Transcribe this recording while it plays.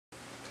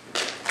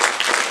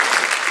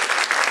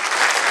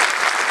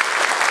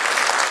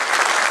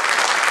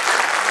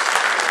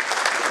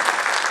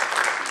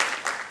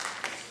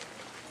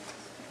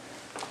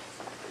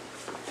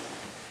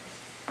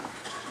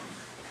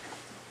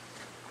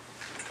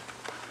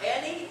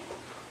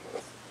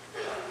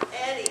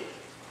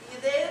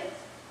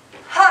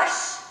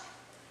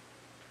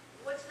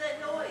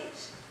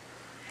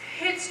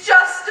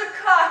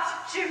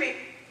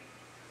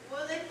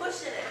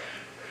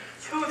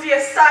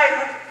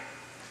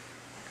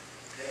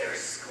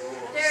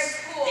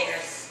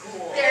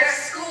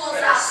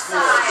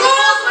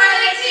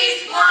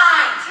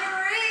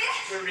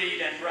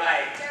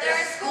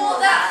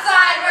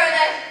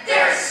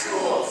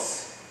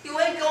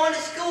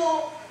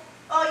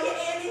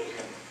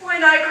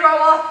when I grow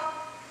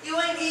up. You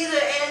ain't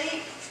either, Annie.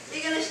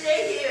 You're gonna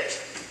stay here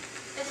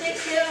and take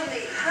care of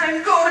me.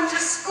 I'm going to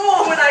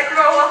school when I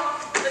grow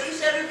up. But you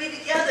said we'd be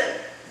together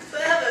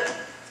forever.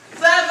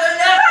 Forever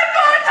and ever. I'm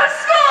going to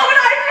school when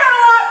I grow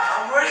up.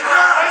 Wake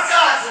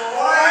up,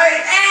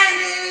 boy!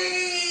 Annie!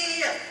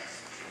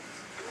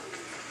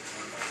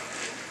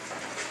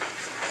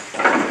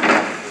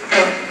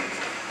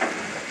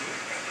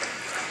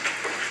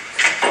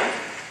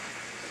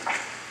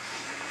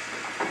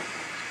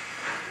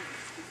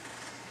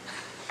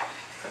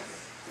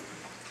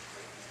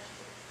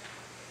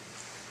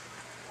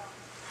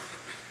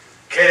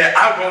 Katie,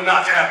 I will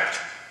not have it.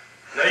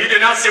 Now, you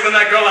did not see when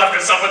that girl after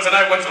supper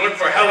tonight went to look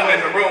for Helen in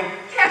her room.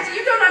 Captain,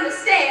 you don't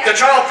understand. The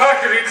child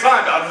practically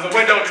climbed out of the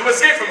window to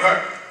escape from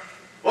her.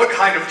 What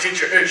kind of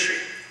teacher is she?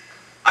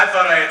 I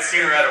thought I had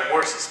seen her at her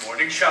worst this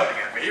morning, shouting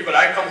at me, but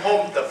I come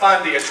home to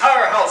find the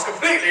entire house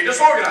completely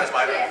disorganized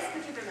by her. Yes,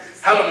 but you don't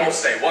understand. Helen won't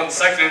stay 1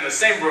 second in the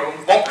same room,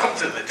 won't come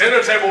to the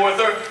dinner table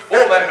with her,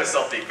 won't let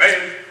herself be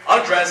bathed,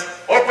 undressed,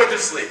 or put to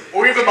sleep,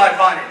 or even by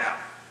Bonnie now.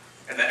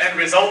 And the end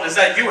result is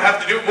that you have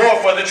to do more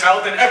for the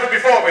child than ever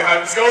before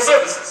behind school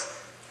services.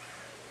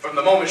 From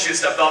the moment she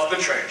stepped off the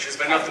train, she's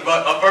been nothing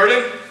but a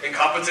burden,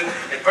 incompetent,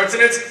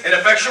 impertinent,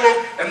 ineffectual,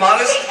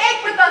 immodest. She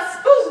ate with a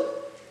spoon,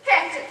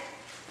 Captain.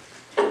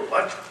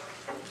 What?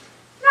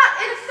 Not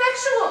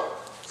ineffectual.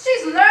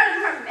 She's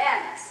learning her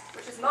manners,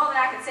 which is more than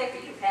I can say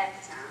for you half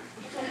the time.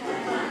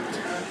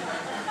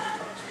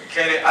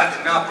 Katie, I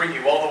did not bring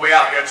you all the way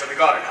out here to the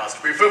garden house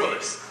to be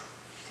frivolous.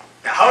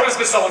 Now, how does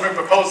Miss Sullivan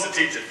propose to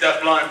teach a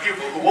deaf-blind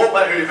pupil who won't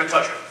let her even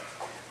touch her?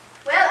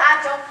 Well, I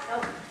don't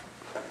know.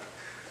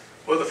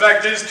 Well, the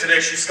fact is, today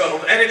she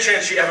scuttled any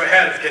chance she ever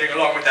had of getting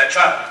along with that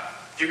child.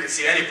 If you can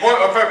see any point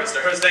or purpose to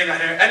her staying out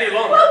here any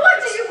longer... Well,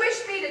 what do you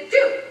wish me to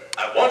do?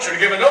 I want you to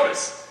give a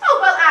notice. Oh,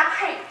 well, I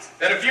can't.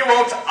 Then if you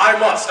won't, I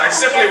must. I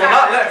simply will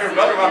not let her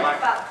run around my...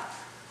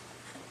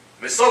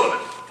 Miss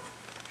Sullivan.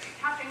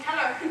 Captain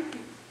Keller,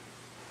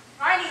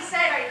 Riley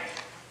said I'd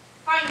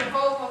find a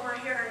bulb over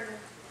here in the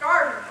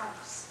garden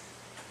house.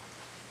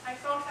 I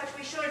thought that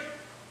we should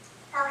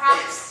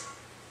perhaps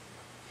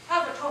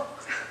have a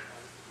talk.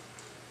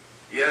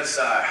 Yes,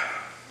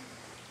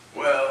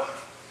 well...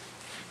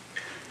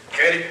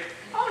 Katie?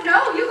 Oh,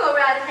 no, you go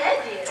right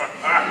ahead, dear.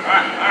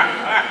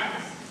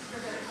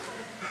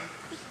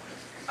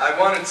 I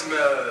wanted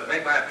to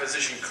make my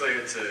position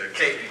clear to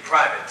Kate in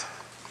private.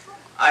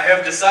 I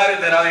have decided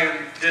that I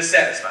am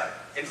dissatisfied.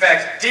 In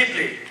fact,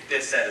 deeply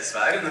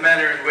dissatisfied in the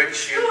manner in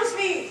which you... Excuse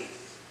me.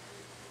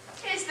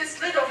 Is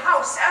this little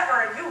house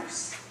ever in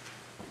use?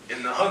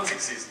 In the hunting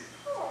season.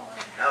 Oh.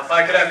 Now, if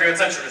I could have your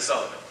attention, Miss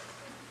Sullivan.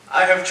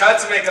 I have tried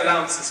to make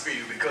allowances for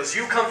you because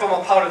you come from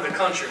a part of the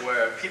country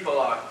where people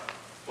are,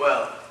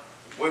 well,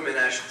 women,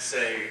 I should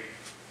say,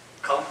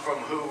 come from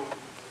who,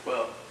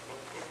 well,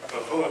 for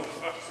whom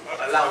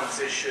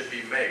allowances should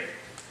be made.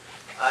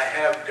 I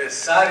have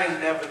decided,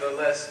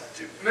 nevertheless,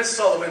 to... Miss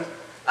Sullivan,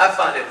 I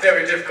find it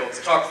very difficult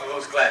to talk through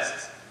those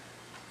glasses.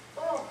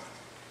 Oh.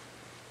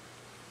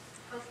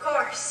 Of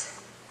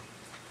course.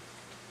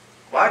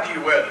 Why do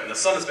you wear them? The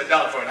sun has been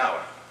down for an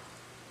hour.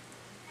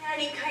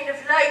 Any kind of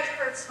light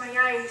hurts my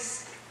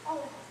eyes.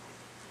 Oh.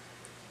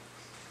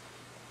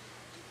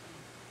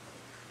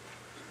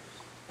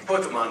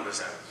 Put them on, Miss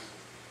Evans.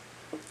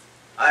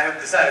 I have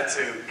decided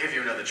to give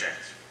you another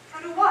chance.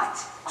 To do what?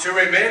 To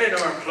remain in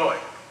our employ.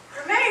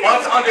 Remain.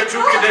 But under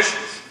two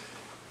conditions.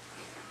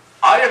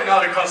 I am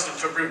not accustomed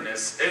to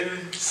rudeness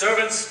in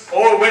servants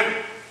or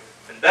women,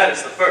 and that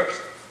is the first.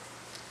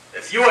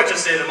 If you are to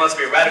say there must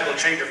be a radical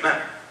change of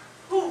manner.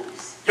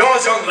 Whose?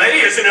 Yours, young lady,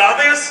 isn't it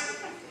obvious?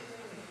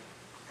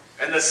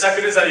 And the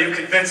second is that you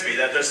convince me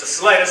that there's the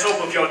slightest hope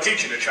of your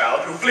teaching a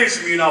child who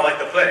flees from you now like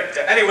the plague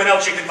to anyone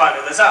else you can find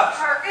in this house.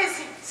 There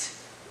isn't.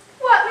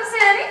 What, Miss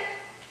Annie?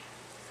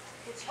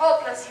 It's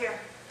hopeless here.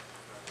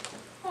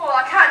 Oh,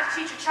 I can't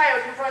teach a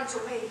child who runs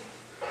away.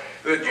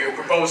 Then do you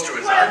propose to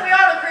Well, if resign? we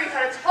all agree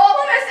that it's Well,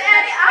 hopeless, Miss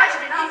Annie, I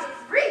then do not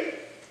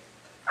agree.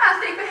 I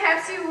think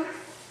perhaps you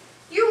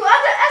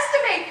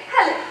underestimate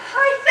Helen.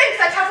 I think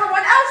that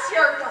everyone else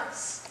here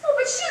does. Oh,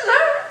 but she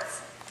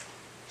learns.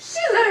 She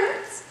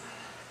learns.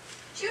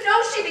 Do you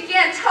know she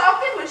began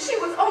talking when she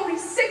was only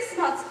 6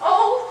 months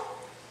old?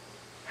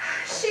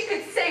 She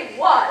could say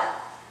water.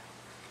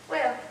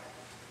 Well,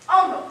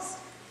 almost.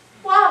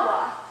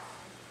 Wawa.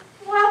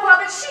 Wawa,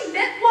 but she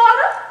meant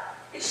water,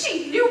 and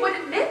she knew what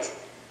it meant.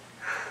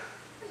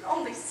 And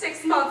only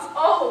 6 months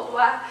old,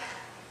 why,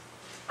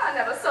 I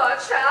never saw a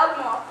child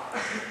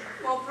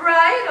more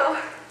bright or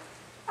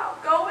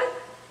outgoing.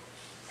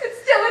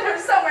 It's still in her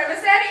somewhere, Miss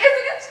Annie,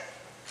 isn't it?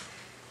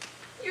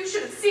 You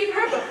should have seen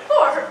her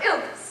before her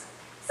illness.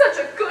 Such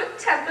a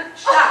good-tempered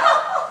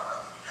child.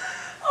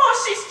 Oh,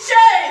 she's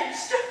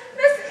changed.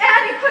 Miss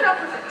Annie put up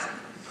with it.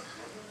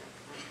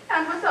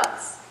 And with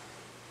us.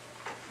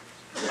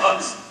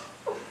 Us?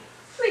 Oh,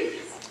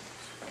 please.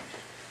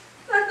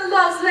 Like the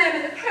lost lamb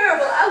in the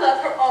parable, I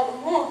love her all the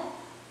more.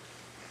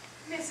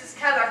 Mrs.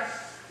 Keller,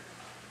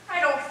 I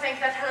don't think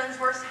that Helen's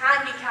worst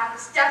handicap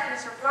is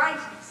deafness or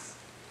blindness.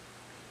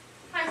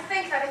 I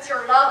think that it's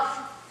your love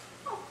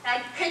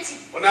and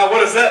pity. Well, now, what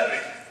does that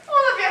mean?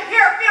 All of you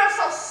here feel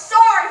so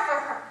sorry for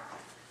her.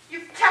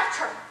 You've kept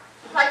her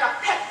like a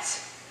pet.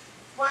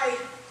 Why,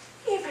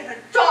 even a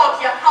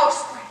dog you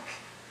housebreak.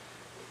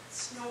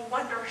 It's no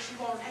wonder she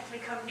won't let me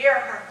come near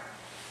her.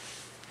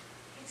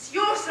 It's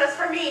useless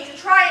for me to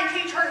try and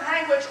teach her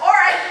language or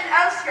anything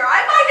else here. I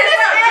might as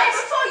well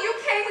just... Before you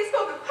came, we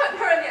spoke of putting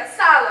her in the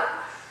asylum.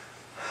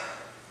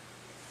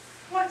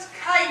 What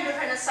kind of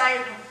an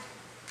asylum?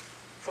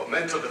 For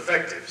mental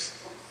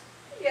defectives.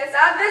 Yes,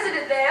 I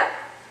visited there.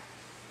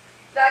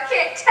 But I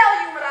can't tell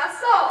you what I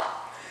saw.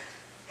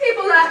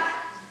 People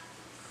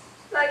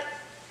like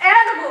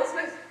animals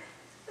with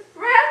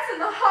rats in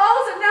the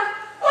halls, and now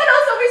what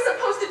else are we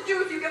supposed to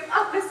do if you give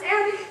up, Miss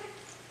Annie?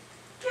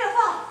 Give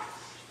up.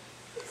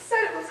 You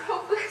said it was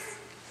hopeless.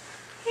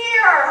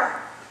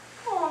 Here.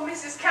 Oh,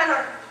 Mrs.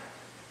 Keller.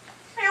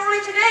 I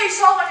only today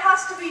saw what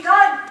has to be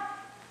done.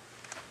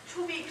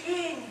 To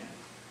begin.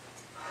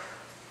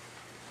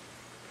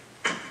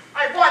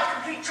 I want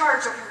complete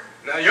charge of her.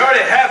 Now, you already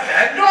have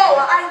that. No,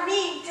 I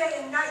mean day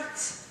and night.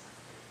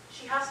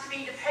 She has to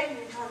be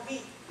dependent on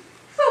me.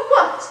 For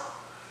what?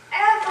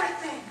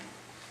 Everything.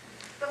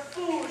 The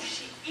food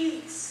she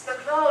eats, the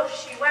clothes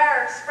she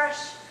wears,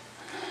 fresh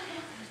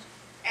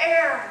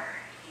air.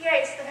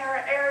 Yes, the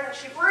very air that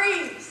she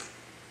breathes.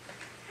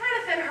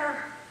 Anything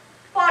her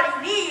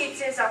body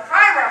needs is a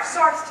primer of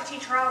sorts to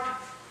teach her out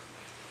of.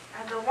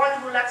 And the one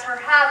who lets her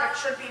have it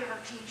should be her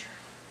teacher.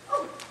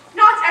 Oh,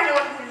 not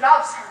anyone who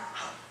loves her.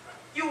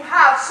 You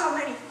have so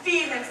many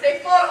feelings, they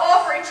fall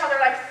over each other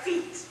like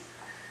feet.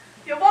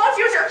 You won't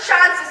use your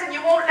chances and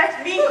you won't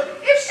let me.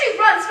 If she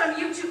runs from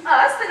you to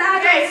us, then I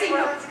don't see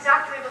well, no... that's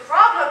exactly the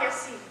problem, you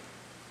see.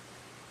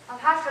 I'll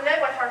have to live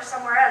with her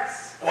somewhere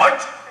else.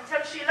 What?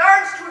 Until she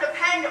learns to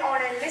depend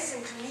on and listen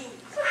to me.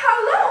 For how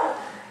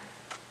long?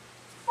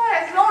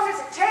 Why, as long as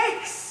it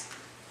takes.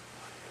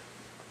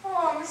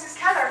 Oh, Mrs.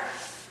 Keller.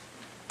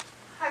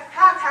 I've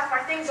packed half my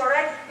things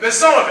already. Miss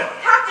Sullivan!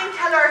 Captain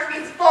Keller, it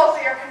means both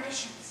of your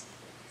conditions.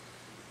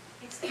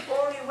 It's the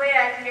only way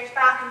I can get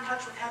back in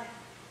touch with Helen.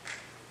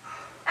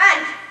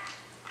 And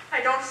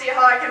I don't see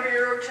how I can be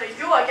rude to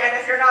you again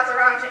if you're not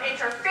around to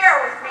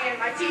interfere with me in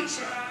my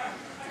teaching.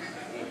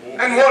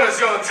 And what is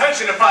your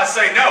intention if I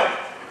say no?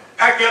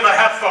 Pack the other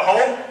half for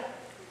home?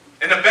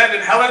 And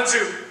abandon Helen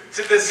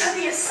to this... To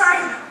the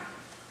asylum.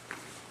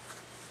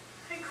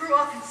 I grew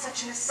up in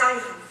such an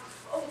asylum.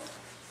 Oh,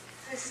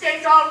 the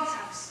state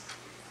almshouse.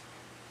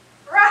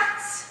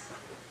 Rats.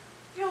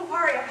 You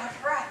worry about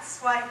rats.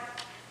 Why,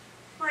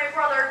 my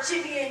brother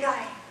Jimmy and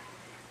I,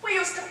 we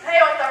used to play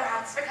with the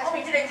rats because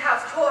we didn't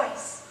have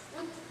toys.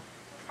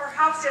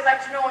 Perhaps you'd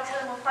like to know what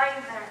Helen will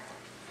find there.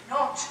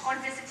 Not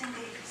on visiting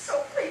days.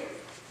 So please.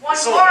 One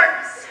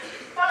warns,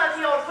 one of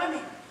the old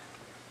women.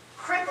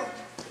 Crippled,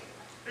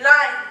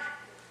 blind,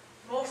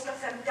 most of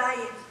them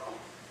dying.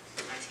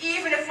 But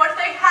even if what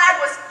they had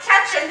was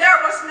catching, there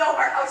was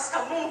nowhere else to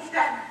move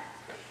them.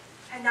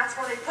 And that's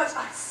where they put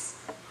us.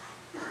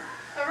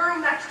 The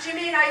room that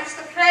Jimmy and I used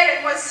to play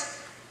in was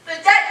the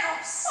dead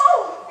house.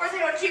 Oh, where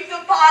they would keep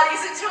the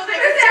bodies until they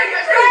could take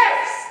the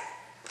graves.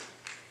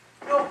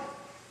 No,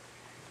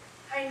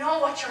 I know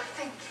what you're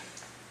thinking,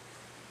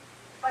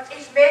 but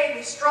it made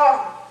me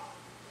strong.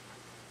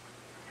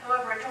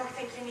 However, I don't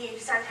think you need to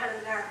send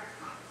Helen there.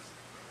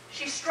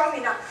 She's strong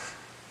enough.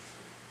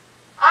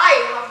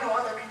 I have no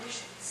other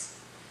conditions.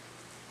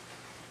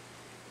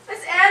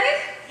 Miss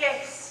Annie?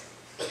 Yes.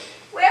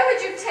 Where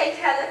would you take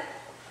Helen?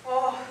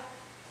 Oh,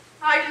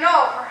 I don't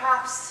know,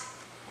 perhaps.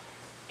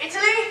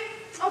 Italy?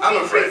 Oh, I'm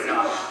please, afraid please.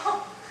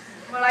 not.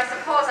 Well, I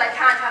suppose I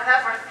can't have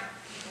everything.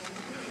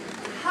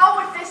 How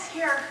would this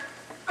here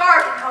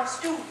garden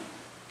house do?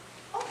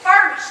 Oh,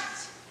 furnish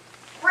it.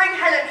 Bring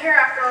Helen here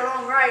after a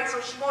long ride so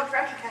she won't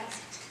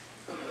recognize it.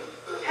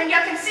 And you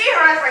can see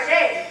her every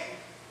day,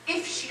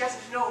 if she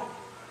doesn't know.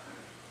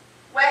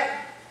 When?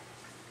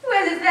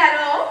 Well, is that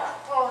all?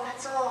 Oh,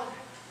 that's all.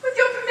 With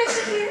your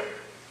permission, dear?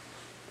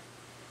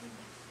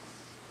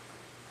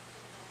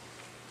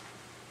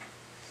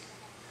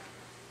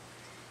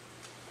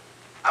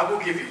 I will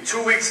give you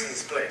 2 weeks in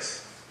this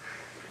place.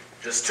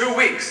 Just 2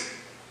 weeks.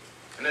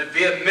 And it'd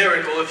be a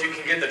miracle if you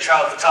can get the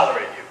child to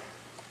tolerate you.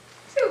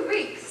 2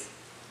 weeks?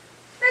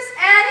 Miss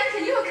Annie,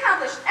 can you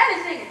accomplish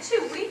anything in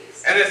 2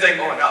 weeks? Anything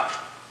or not.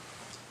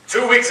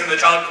 2 weeks and the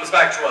child comes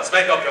back to us.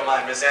 Make up your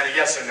mind, Miss Annie,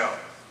 yes or no.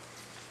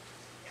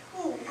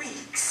 2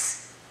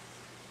 weeks.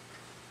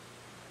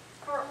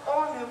 For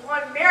only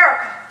one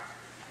miracle.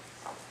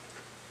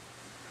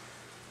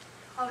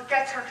 I'll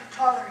get her to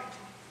tolerate me.